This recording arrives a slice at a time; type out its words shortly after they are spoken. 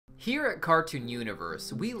Here at Cartoon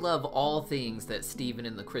Universe, we love all things that Steven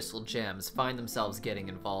and the Crystal Gems find themselves getting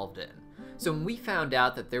involved in. So when we found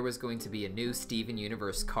out that there was going to be a new Steven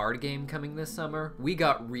Universe card game coming this summer, we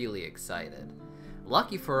got really excited.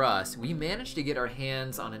 Lucky for us, we managed to get our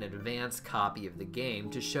hands on an advanced copy of the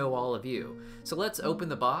game to show all of you. So let's open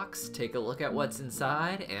the box, take a look at what's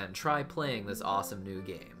inside, and try playing this awesome new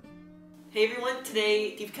game. Hey everyone,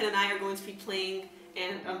 today Deepcut and I are going to be playing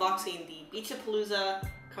and unboxing the Beachapalooza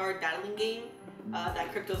card battling game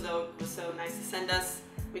that Cryptozoic was so nice to send us.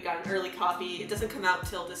 We got an early copy. It doesn't come out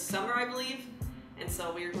till this summer, I believe, and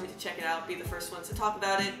so we are going to check it out, be the first ones to talk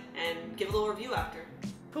about it, and give a little review after.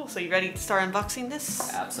 Cool, so you ready to start unboxing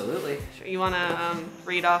this? Absolutely. Sure, you want to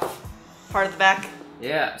read off part of the back?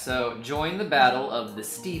 Yeah, so join the battle of the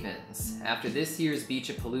Stevens. After this year's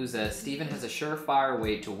Beachapalooza, Steven has a surefire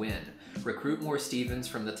way to win. Recruit more Stevens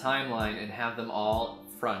from the timeline and have them all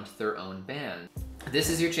front their own band.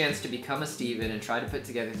 This is your chance to become a Steven and try to put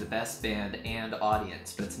together the best band and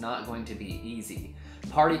audience, but it's not going to be easy.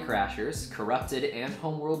 Party crashers, corrupted, and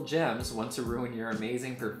homeworld gems want to ruin your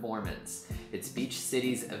amazing performance. It's Beach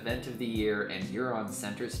City's event of the year and you're on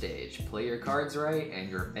center stage. Play your cards right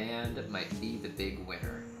and your band might be the big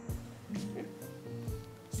winner.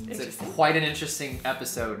 It's quite an interesting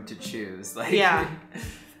episode to choose. Like, yeah.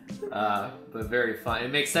 But very fun.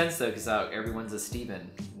 It makes sense though, because everyone's a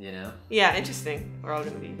Steven, you know? Yeah, interesting. We're all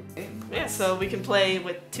gonna be. Yeah, so we can play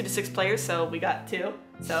with 2 to 6 players, so we got 2.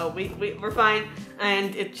 So we're fine,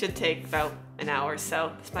 and it should take about an hour,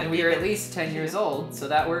 so this might and be we are at least 10 years old, so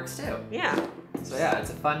that works too. Yeah. So yeah, it's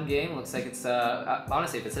a fun game. Looks like it's,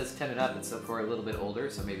 honestly, if it says 10 and up, it's for a little bit older,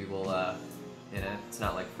 so maybe we'll, you know, it's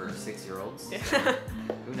not like for 6-year-olds. Yeah. So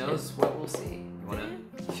who knows what we'll see. You wanna?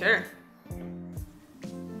 Sure.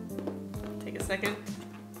 Take a second.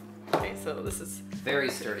 Okay, so this is very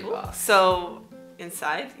sturdy cool. box. So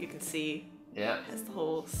inside you can see it Yeah. has the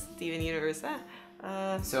whole Steven Universe.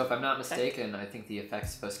 So if I'm not mistaken, I think the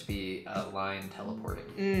effect's supposed to be line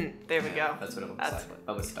teleporting. There we go. That's what it looks like,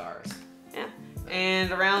 but with stars. Yeah.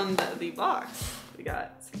 And around the box, we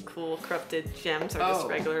got some cool corrupted gems, or just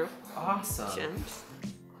regular awesome gems.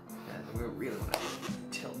 Yeah, we really want to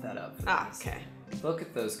tilt that up. Okay. Look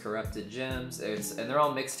at those corrupted gems. And they're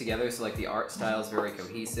all mixed together, so like the art style is very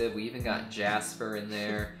cohesive. We even got Jasper in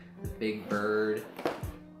there, the big bird,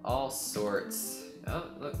 all sorts. Oh,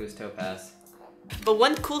 look, there's Topaz. But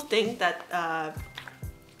one cool thing that I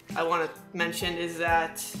want to mention is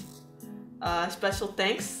that special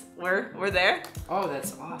thanks we're there. Oh,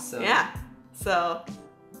 that's awesome. Yeah. So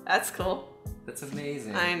that's cool. That's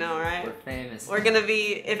amazing. I know, right? We're famous. We're gonna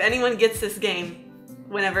be, if anyone gets this game,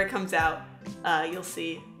 whenever it comes out, you'll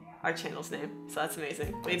see our channel's name. So that's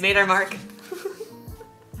amazing. We made our mark.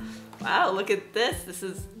 Wow, look at this. This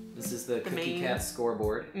is the Cookie Cat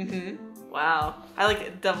scoreboard. Wow. I like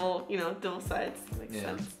it double sides. Makes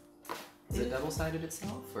sense. Is it double-sided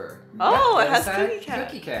itself, or? Oh, yeah, it has Cookie Cat.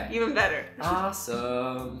 Cookie Cat. Even better.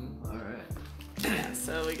 Awesome. All right. Yeah,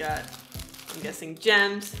 so we got, I'm guessing,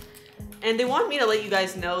 gems. And they want me to let you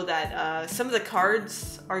guys know that some of the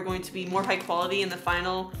cards are going to be more high quality in the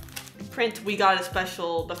final print. We got a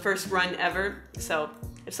special, the first run ever. So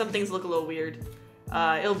if some things look a little weird,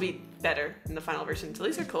 it'll be better in the final version. So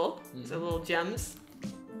these are cool. These are little gems.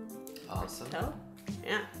 Awesome. Oh,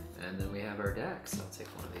 yeah. And then we have our decks. I'll take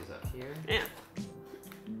one of these up here. Yeah.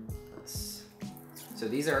 So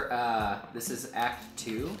these are, this is Act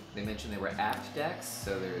 2. They mentioned they were Act decks,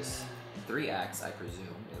 so there's 3 acts, I presume.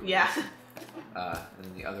 Yeah. And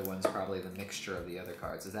then the other one's probably the mixture of the other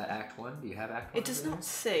cards. Is that Act 1? Do you have Act 1? It does not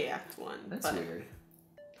say Act 1. That's weird.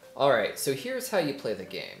 Alright, so here's how you play the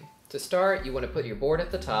game. To start, you want to put your board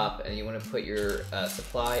at the top, and you want to put your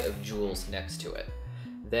supply of jewels next to it.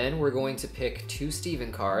 Then we're going to pick 2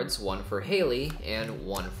 Steven cards, one for Hailey and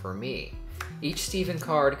one for me. Each Steven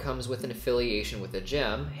card comes with an affiliation with a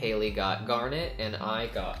gem. Hailey got Garnet and I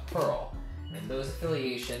got Pearl. And those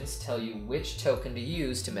affiliations tell you which token to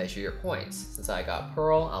use to measure your points. Since I got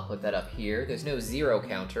Pearl, I'll put that up here. There's no 0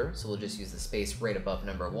 counter, so we'll just use the space right above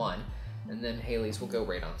number 1. And then Hailey's will go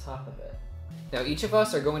right on top of it. Now each of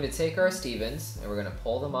us are going to take our Stevens and we're going to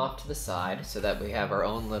pull them off to the side so that we have our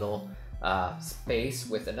own little space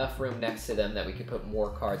with enough room next to them that we can put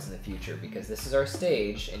more cards in the future, because this is our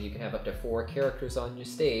stage and you can have up to 4 characters on your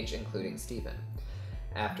stage, including Steven.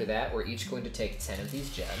 After that, we're each going to take 10 of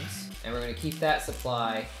these gems, and we're going to keep that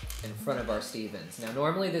supply in front of our Stevens. Now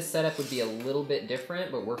normally this setup would be a little bit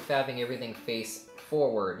different, but we're fabbing everything face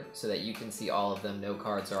forward so that you can see all of them, no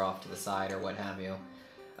cards are off to the side or what have you.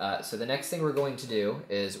 So the next thing we're going to do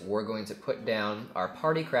is we're going to put down our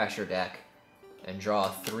Party Crasher deck and draw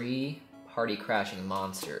 3 party crashing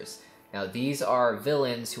monsters. Now these are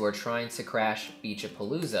villains who are trying to crash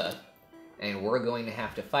Beachapalooza, and we're going to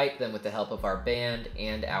have to fight them with the help of our band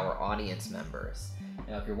and our audience members.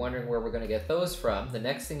 Now if you're wondering where we're going to get those from, the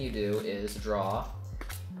next thing you do is draw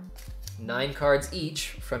 9 cards each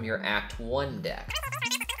from your Act 1 deck.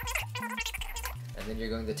 And then you're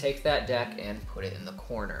going to take that deck and put it in the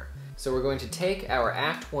corner. So we're going to take our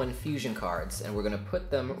Act 1 fusion cards and we're going to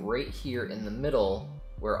put them right here in the middle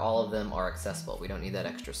where all of them are accessible. We don't need that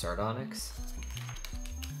extra sardonyx.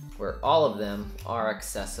 Where all of them are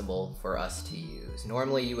accessible for us to use.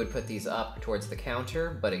 Normally you would put these up towards the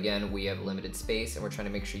counter, but again, we have limited space and we're trying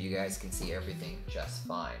to make sure you guys can see everything just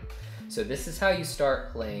fine. So this is how you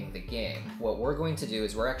start playing the game. What we're going to do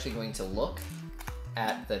is we're actually going to look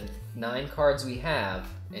at the 9 cards we have,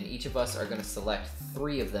 and each of us are going to select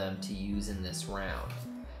 3 of them to use in this round.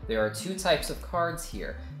 There are 2 types of cards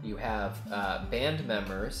here. You have band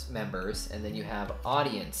members, and then you have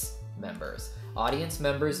audience members. Audience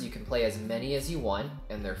members, you can play as many as you want,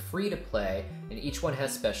 and they're free to play, and each one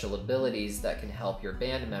has special abilities that can help your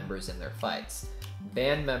band members in their fights.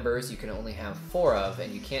 Band members you can only have 4 of,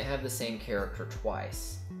 and you can't have the same character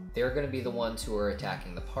twice. They're going to be the ones who are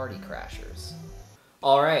attacking the party crashers.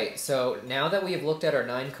 Alright, so now that we have looked at our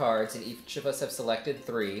 9 cards and each of us have selected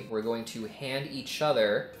 3, we're going to hand each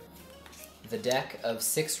other the deck of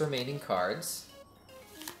 6 remaining cards,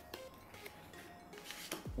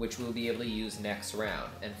 which we'll be able to use next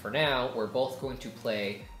round. And for now, we're both going to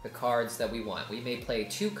play the cards that we want. We may play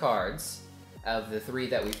 2 cards of the 3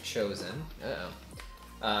 that we've chosen.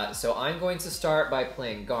 So I'm going to start by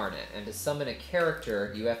playing Garnet, and to summon a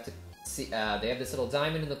character, you have to see, they have this little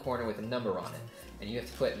diamond in the corner with a number on it, and you have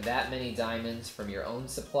to put that many diamonds from your own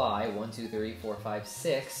supply, 1, 2, 3, 4, 5,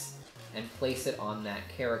 6, and place it on that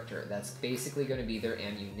character. That's basically going to be their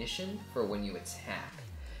ammunition for when you attack.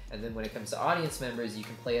 And then when it comes to audience members, you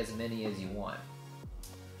can play as many as you want.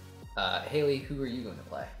 Hailey, who are you going to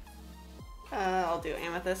play? I'll do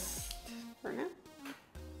Amethyst for now.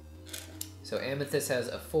 So Amethyst has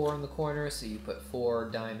a 4 in the corner, so you put 4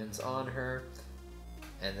 diamonds on her.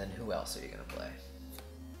 And then who else are you going to play?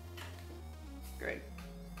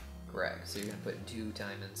 Greg. So you're going to put 2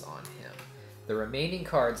 diamonds on him. The remaining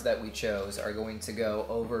cards that we chose are going to go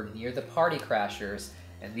over near the party crashers,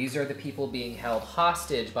 and these are the people being held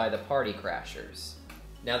hostage by the party crashers.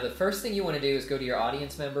 Now the first thing you want to do is go to your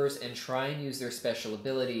audience members and try and use their special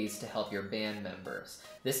abilities to help your band members.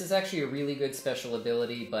 This is actually a really good special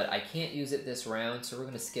ability, but I can't use it this round, so we're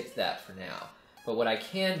going to skip that for now. But what I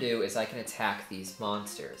can do is I can attack these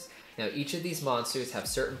monsters. Now each of these monsters have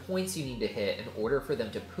certain points you need to hit in order for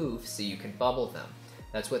them to poof so you can bubble them.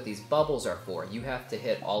 That's what these bubbles are for. You have to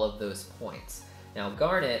hit all of those points. Now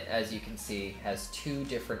Garnet, as you can see, has 2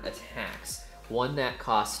 different attacks. One that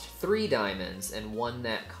costs 3 diamonds and one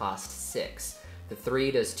that costs 6. The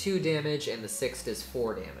 3 does 2 damage and the 6 does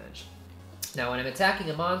 4 damage. Now when I'm attacking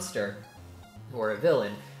a monster, or a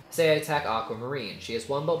villain, say I attack Aquamarine. She has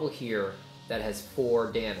 1 bubble here that has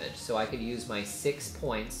 4 damage, so I could use my 6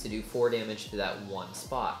 points to do 4 damage to that 1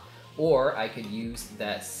 spot. Or I could use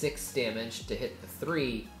that 6 damage to hit the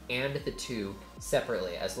 3 and the 2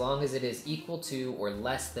 separately. As long as it is equal to or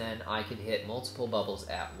less than, I can hit multiple bubbles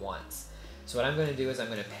at once. So what I'm going to do is I'm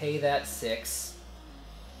going to pay that 6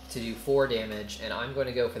 to do 4 damage, and I'm going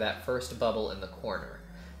to go for that first bubble in the corner.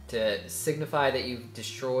 To signify that you've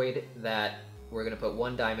destroyed that, we're going to put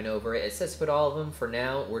 1 diamond over it. It says put all of them. For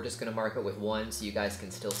now, we're just going to mark it with 1 so you guys can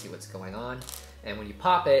still see what's going on. And when you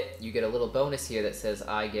pop it, you get a little bonus here that says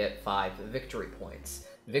I get 5 victory points.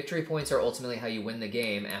 Victory points are ultimately how you win the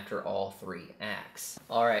game after all 3 acts.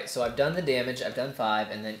 Alright, so I've done the damage, I've done 5,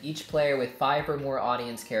 and then each player with 5 or more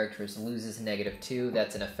audience characters loses -2.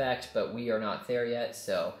 That's an effect, but we are not there yet,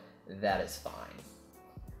 so that is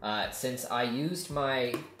fine. Since I used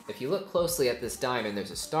my... If you look closely at this diamond,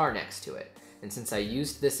 there's a star next to it. And since I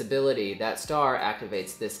used this ability, that star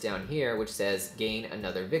activates this down here, which says gain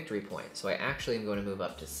another victory point. So I actually am going to move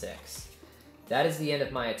up to 6. That is the end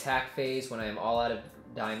of my attack phase when I am all out of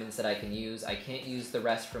diamonds that I can use. I can't use the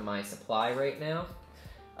rest from my supply right now,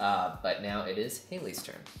 but now it is Hailey's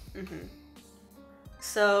turn. Mm-hmm.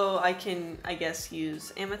 So I can, I guess,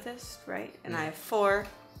 use Amethyst, right? And I have 4,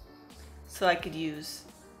 so I could use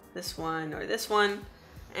this one or this one.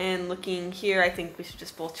 And looking here, I think we should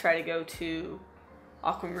just both try to go to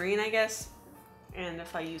Aquamarine, I guess. And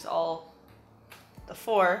if I use all the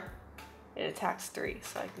 4, it attacks 3,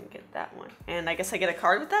 so I can get that one. And I guess I get a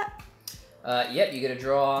card with that? Yep, you get to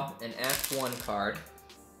draw an Act 1 card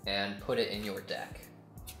and put it in your deck.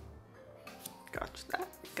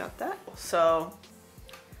 Got that. So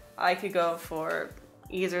I could go for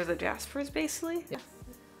Either the Jaspers, basically? Yeah.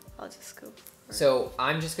 I'll just go. So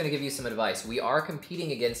I'm just going to give you some advice. We are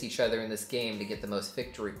competing against each other in this game to get the most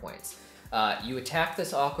victory points. You attack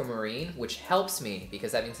this aquamarine, which helps me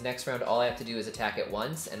because that means next round all I have to do is attack it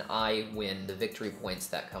once and I win the victory points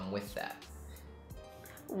that come with that.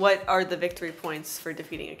 What are the victory points for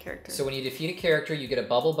defeating a character? So when you defeat a character, you get a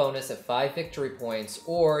bubble bonus of 5 victory points,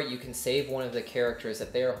 or you can save one of the characters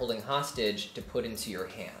that they are holding hostage to put into your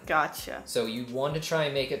hand. Gotcha. So you want to try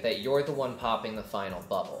and make it that you're the one popping the final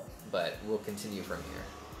bubble, but we'll continue from here.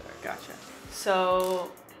 Gotcha. So,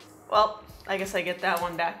 well, I guess I get that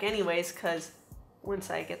one back anyways, because once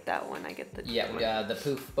I get that one, I get the... Yeah,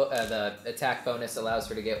 the attack bonus allows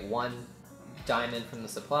her to get 1 diamond from the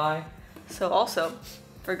supply. So also,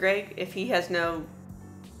 for Greg, if he has no,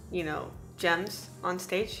 gems on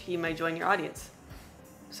stage, he might join your audience.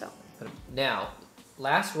 So. Now,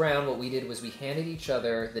 last round what we did was we handed each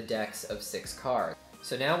other the decks of 6 cards.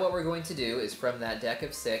 So now what we're going to do is from that deck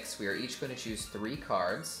of 6, we are each going to choose 3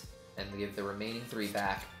 cards and give the remaining 3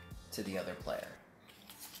 back to the other player.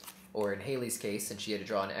 Or in Hailey's case, since she had to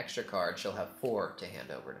draw an extra card, she'll have 4 to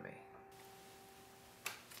hand over to me.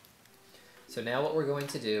 So now what we're going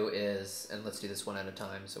to do is, and let's do this one at a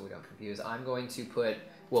time so we don't confuse, I'm going to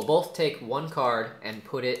we'll both take 1 card and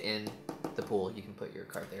put it in the pool. You can put your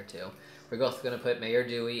card there too. We're both going to put Mayor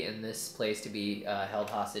Dewey in this place to be held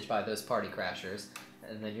hostage by those party crashers.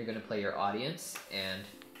 And then you're going to play your audience. And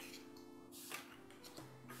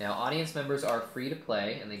now audience members are free to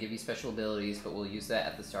play and they give you special abilities, but we'll use that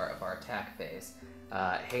at the start of our attack phase.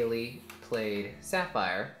 Hailey played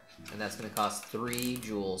Sapphire, and that's going to cost 3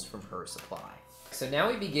 jewels from her supply. So now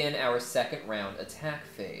we begin our second round attack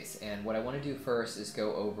phase, and what I want to do first is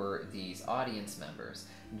go over these audience members.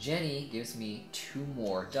 Jenny gives me 2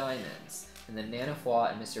 more diamonds, and then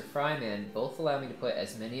Nanafwa and Mr. Fryman both allow me to put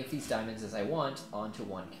as many of these diamonds as I want onto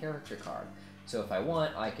 1 character card. So if I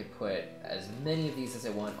want, I could put as many of these as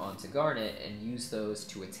I want onto Garnet and use those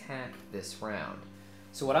to attack this round.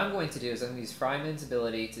 So what I'm going to do is I'm going to use Fryman's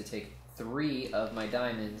ability to take 3 of my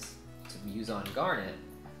diamonds to use on Garnet,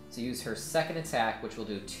 to use her second attack, which will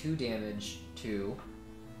do 2 damage to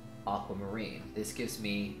Aquamarine. This gives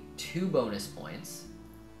me 2 bonus points,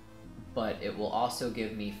 but it will also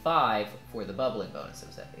give me 5 for the bubbling bonus. It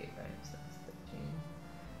was at 8, right? So that's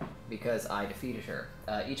 13. Because I defeated her.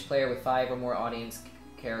 Each player with 5 or more audience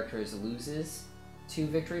characters loses 2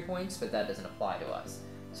 victory points, but that doesn't apply to us.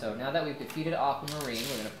 So now that we've defeated Aquamarine,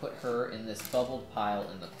 we're going to put her in this bubbled pile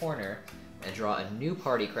in the corner and draw a new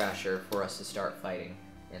party crasher for us to start fighting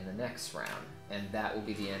in the next round. And that will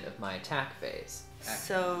be the end of my attack phase.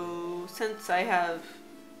 So since I have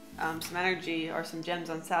some energy or some gems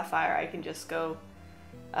on Sapphire, I can just go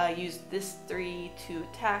use this 3 to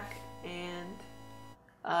attack,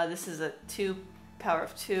 and this is a 2 power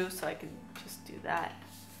of 2, so I can just do that.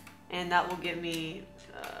 And that will give me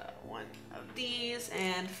 1 of these,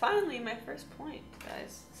 and finally my first point,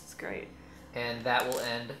 guys. This is great. And that will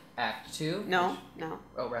end Act 2? No.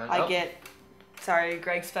 Oh, round I get,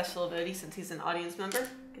 Greg's special ability, since he's an audience member,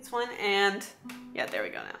 gets 1, and yeah, there we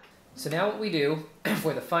go now. So now what we do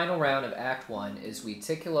for the final round of Act 1 is we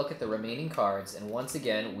take a look at the remaining cards, and once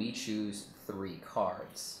again we choose 3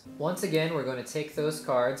 cards. Once again, we're going to take those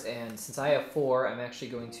cards, and since I have 4, I'm actually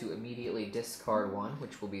going to immediately discard 1,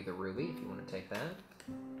 which will be the ruby, if you want to take that.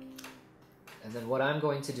 And then what I'm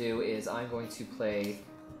going to do is I'm going to play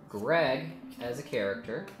Greg as a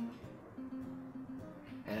character,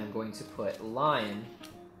 and I'm going to put Lion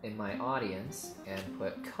in my audience, and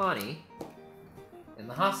put Connie in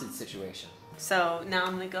the hostage situation. So now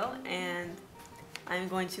I'm going to go, and I'm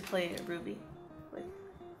going to play Ruby with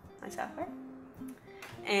my Sapphire.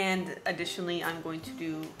 And additionally, I'm going to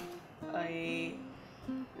do a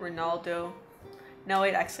Ronaldo. No,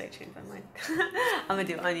 wait, actually I changed my mind. I'm going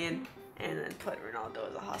to do Onion and then put Ronaldo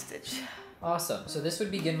as a hostage. Awesome. So this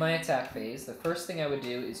would begin my attack phase. The first thing I would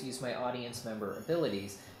do is use my audience member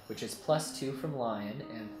abilities, which is +2 from Lion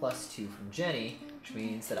and +2 from Jenny, which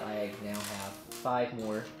means that I now have 5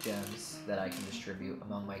 more gems that I can distribute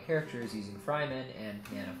among my characters using Fryman and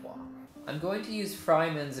Nanafwa. I'm going to use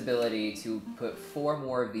Fryman's ability to put 4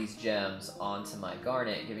 more of these gems onto my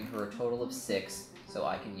Garnet, giving her a total of 6, so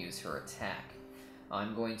I can use her attack.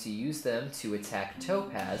 I'm going to use them to attack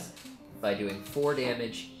Topaz by doing 4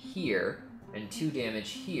 damage here and 2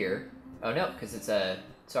 damage here. Oh no, because it's a...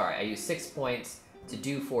 Sorry, I use 6 points to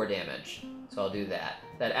do 4 damage, so I'll do that.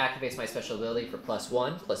 That activates my special ability for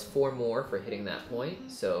 +1, plus 4 more for hitting that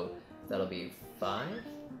point, so that'll be 5. 1,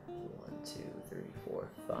 2, 3, 4,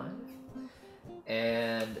 5.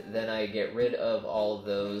 And then I get rid of all of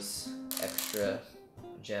those extra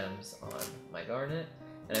gems on my Garnet.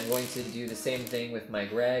 And I'm going to do the same thing with my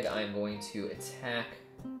Greg. I'm going to attack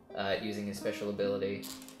using his special ability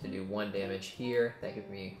to do 1 damage here. That gives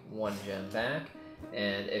me 1 gem back.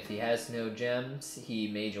 And if he has no gems, he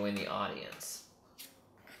may join the audience.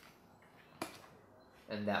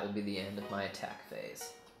 And that will be the end of my attack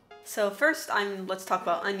phase. So first, let's talk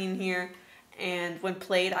about Onion here. And when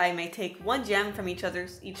played, I may take 1 gem from each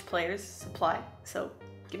player's supply. So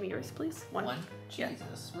give me yours, please. 1.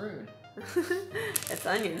 Jesus, rude. It's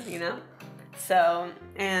Onion, you know? So,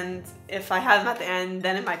 and if I have them at the end,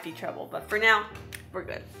 then it might be trouble. But for now, we're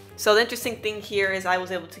good. So the interesting thing here is I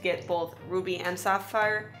was able to get both Ruby and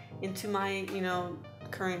Sapphire into my,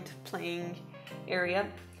 current playing area.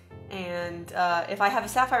 And if I have a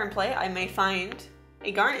Sapphire in play, I may find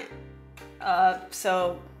a Garnet.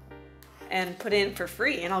 And put in for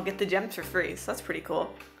free, and I'll get the gems for free. So that's pretty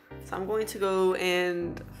cool. So I'm going to go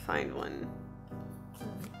and find one.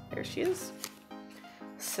 There she is.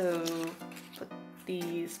 So put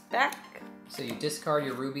these back. So you discard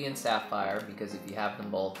your Ruby and Sapphire, because if you have them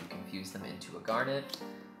both, you can fuse them into a Garnet.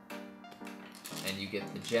 And you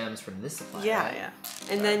get the gems from this supply. Yeah, right? yeah.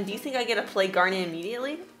 And then do you think I get to play Garnet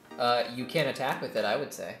immediately? You can attack with it, I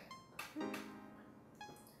would say.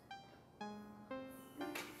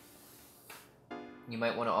 You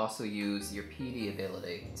might want to also use your PD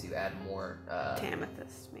ability to add more... to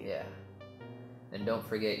Amethyst, maybe. Yeah. And don't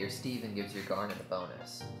forget, your Steven gives your Garnet a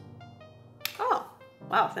bonus. Oh,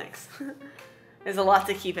 wow, thanks. There's a lot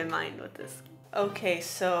to keep in mind with this. Okay,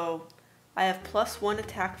 so I have +1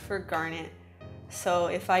 attack for Garnet. So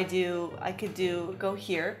if I could go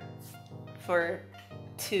here for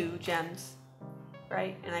 2 gems,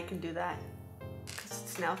 right? And I can do that, because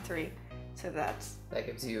it's now 3. So that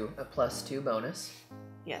gives you a +2 bonus.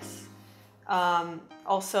 Yes.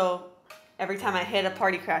 Also, every time I hit a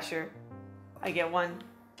Party Crasher, I get 1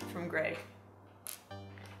 from Greg.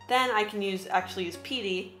 Then I can actually use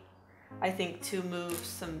PD, I think, to move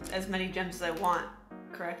as many gems as I want.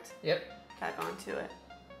 Correct? Yep. Tag onto it.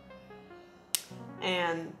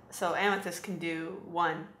 And so Amethyst can do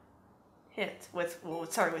 1 hit with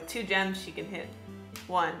 2 gems. She can hit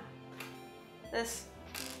 1. This.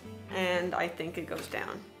 And I think it goes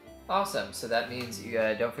down. Awesome. So that means you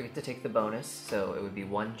don't forget to take the bonus. So it would be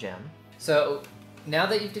 1 gem. So now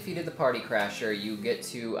that you've defeated the Party Crasher, you get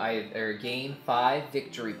to either gain 5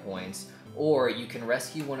 victory points, or you can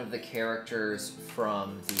rescue one of the characters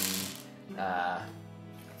from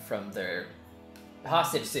their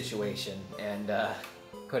hostage situation and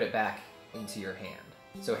put it back into your hand.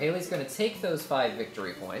 So Hailey's going to take those 5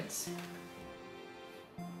 victory points.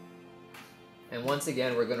 And once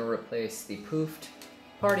again, we're going to replace the poofed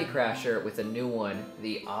Party Crasher with a new one,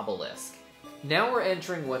 the Obelisk. Now we're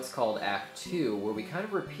entering what's called Act 2, where we kind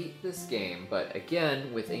of repeat this game, but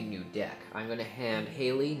again with a new deck. I'm going to hand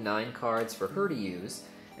Hailey 9 cards for her to use,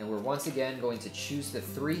 and we're once again going to choose the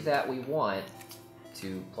 3 that we want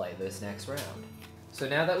to play this next round. So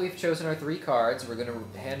now that we've chosen our 3 cards, we're going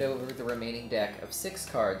to hand over the remaining deck of 6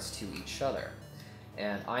 cards to each other.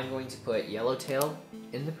 And I'm going to put Yellowtail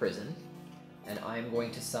in the prison, and I'm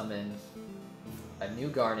going to summon a new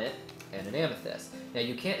Garnet and an Amethyst. Now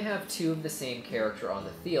you can't have 2 of the same character on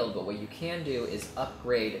the field, but what you can do is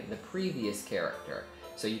upgrade the previous character.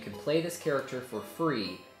 So you can play this character for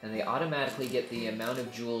free, and they automatically get the amount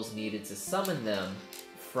of jewels needed to summon them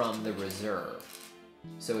from the reserve.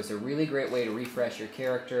 So it's a really great way to refresh your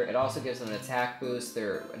character. It also gives them an attack boost.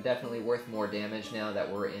 They're definitely worth more damage now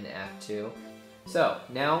that we're in Act 2. So,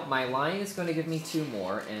 now my Lion is going to give me 2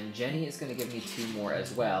 more, and Jenny is going to give me 2 more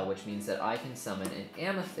as well, which means that I can summon an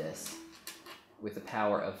Amethyst with a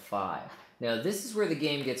power of 5. Now, this is where the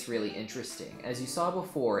game gets really interesting. As you saw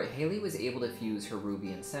before, Hailey was able to fuse her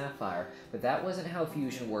Ruby and Sapphire, but that wasn't how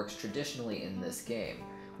fusion works traditionally in this game.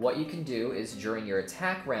 What you can do is, during your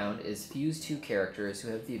attack round, is fuse 2 characters who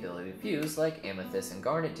have the ability to fuse, like Amethyst and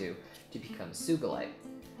Garnet do, to become Sugilite.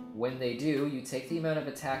 When they do, you take the amount of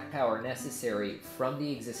attack power necessary from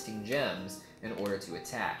the existing gems in order to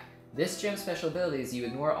attack. This gem's special ability is you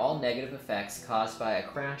ignore all negative effects caused by a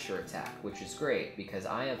Crasher attack, which is great because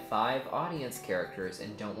I have 5 audience characters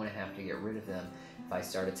and don't want to have to get rid of them if I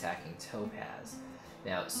start attacking Topaz.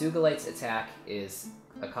 Now, Sugilite's attack is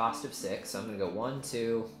a cost of 6, so I'm going to go 1,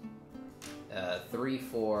 2, 3,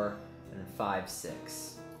 4, and 5,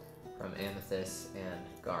 6 from Amethyst and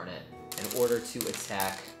Garnet in order to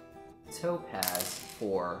attack Topaz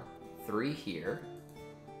for 3 here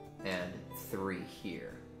and 3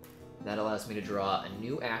 here. That allows me to draw a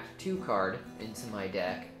new Act 2 card into my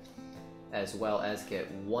deck, as well as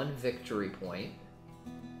get 1 victory point,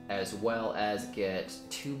 as well as get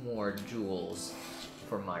 2 more jewels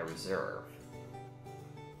for my reserve.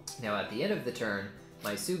 Now at the end of the turn,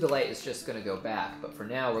 my Sugilite is just going to go back, but for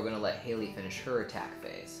now we're going to let Hailey finish her attack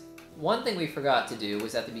phase. One thing we forgot to do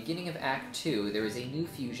was at the beginning of Act 2, there is a new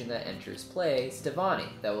fusion that enters play, Stevani,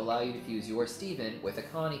 that will allow you to fuse your Steven with a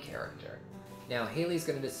Connie character. Now Hailey's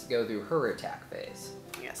going to just go through her attack phase.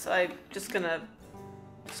 Yeah, so I'm just going to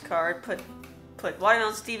discard, put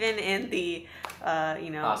Watermelon Steven in the,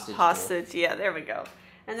 hostage. Yeah, there we go.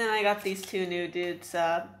 And then I got these two new dudes,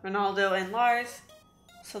 Ronaldo and Lars.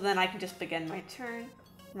 So then I can just begin my turn,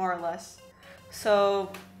 more or less.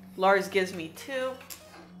 So Lars gives me 2.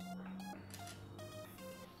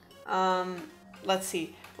 Let's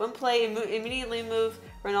see. When play, immediately move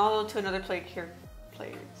Ronaldo to another player's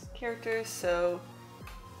character. So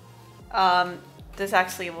this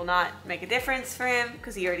actually will not make a difference for him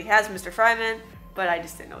because he already has Mr. Fryman, but I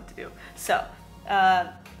just didn't know what to do. So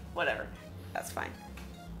whatever, that's fine.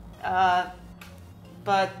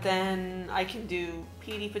 But then I can do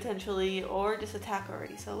PD potentially or just attack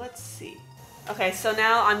already. So let's see. Okay, so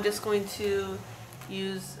now I'm just going to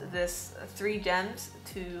use this 3 gems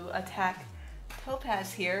to attack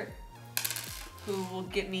Topaz here, who will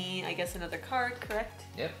give me, I guess, another card, correct?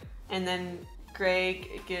 Yep. And then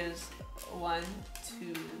Greg gives 1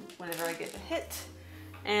 to whenever I get a hit.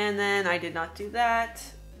 And then I did not do that,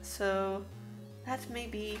 so that's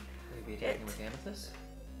maybe attacking with Amethyst?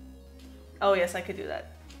 Oh yes, I could do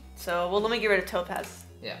that. So, well, let me get rid of Topaz.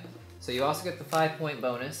 Yeah. So you also get the 5-point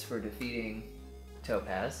bonus for defeating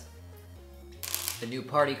Topaz. The new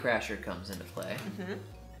Party Crasher comes into play. Mm-hmm.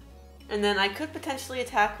 And then I could potentially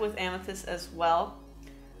attack with Amethyst as well.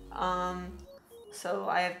 So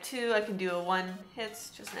I have 2. I can do a 1 hits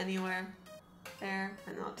just anywhere there,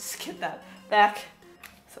 and I'll just get that back.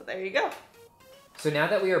 So there you go. So now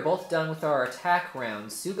that we are both done with our attack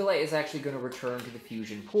rounds, Sugilite is actually going to return to the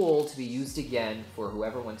fusion pool to be used again for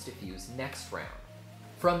whoever wants to fuse next round.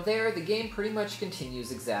 From there, the game pretty much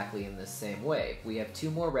continues exactly in this same way. We have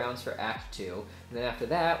 2 more rounds for Act 2, and then after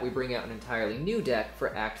that, we bring out an entirely new deck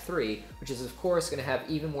for Act 3, which is of course going to have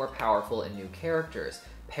even more powerful and new characters.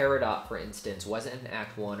 Peridot, for instance, wasn't in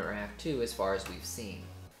Act 1 or Act 2 as far as we've seen.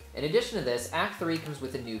 In addition to this, Act 3 comes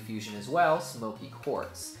with a new fusion as well, Smoky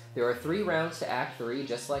Quartz. There are 3 rounds to Act 3,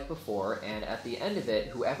 just like before, and at the end of it,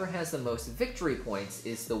 whoever has the most victory points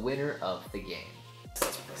is the winner of the game.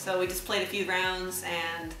 So we just played a few rounds,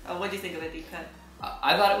 and what do you think of it, Deepcut?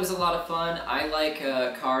 I thought it was a lot of fun. I like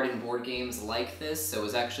card and board games like this, so it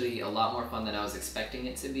was actually a lot more fun than I was expecting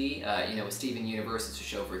it to be. With Steven Universe, it's a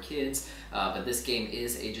show for kids, but this game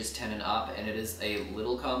is ages 10 and up, and it is a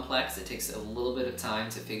little complex. It takes a little bit of time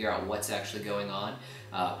to figure out what's actually going on,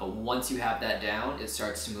 but once you have that down, it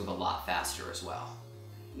starts to move a lot faster as well.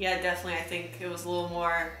 Yeah, definitely. I think it was a little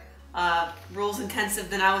more rules intensive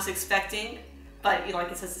than I was expecting, but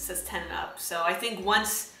like it says 10 and up. So I think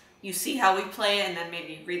once you see how we play and then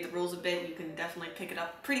maybe read the rules a bit, you can definitely pick it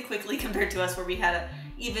up pretty quickly compared to us where we had to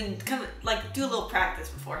even do a little practice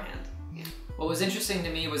beforehand. Yeah. What was interesting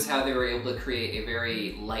to me was how they were able to create a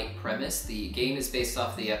very light premise. The game is based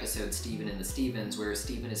off the episode Steven and the Stevens, where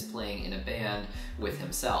Steven is playing in a band with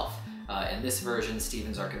himself. In this version,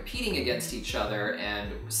 Stevens are competing against each other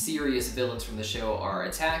and serious villains from the show are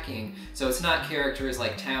attacking. So it's not characters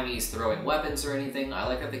like townies throwing weapons or anything. I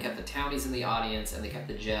like that they kept the townies in the audience and they kept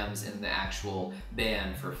the gems in the actual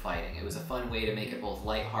band for fighting. It was a fun way to make it both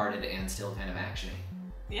lighthearted and still kind of actiony.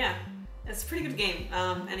 Yeah, it's a pretty good game.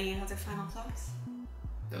 Any other final thoughts?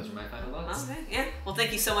 Those are my final thoughts. Okay, yeah. Well,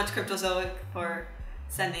 thank you so much, Cryptozoic, for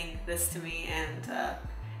sending this to me, and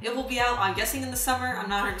it will be out, I'm guessing, in the summer. I'm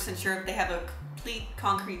not 100% sure if they have a complete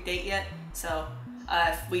concrete date yet, so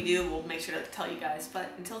if we do, we'll make sure to tell you guys. But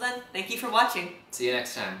until then, thank you for watching. See you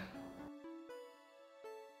next time.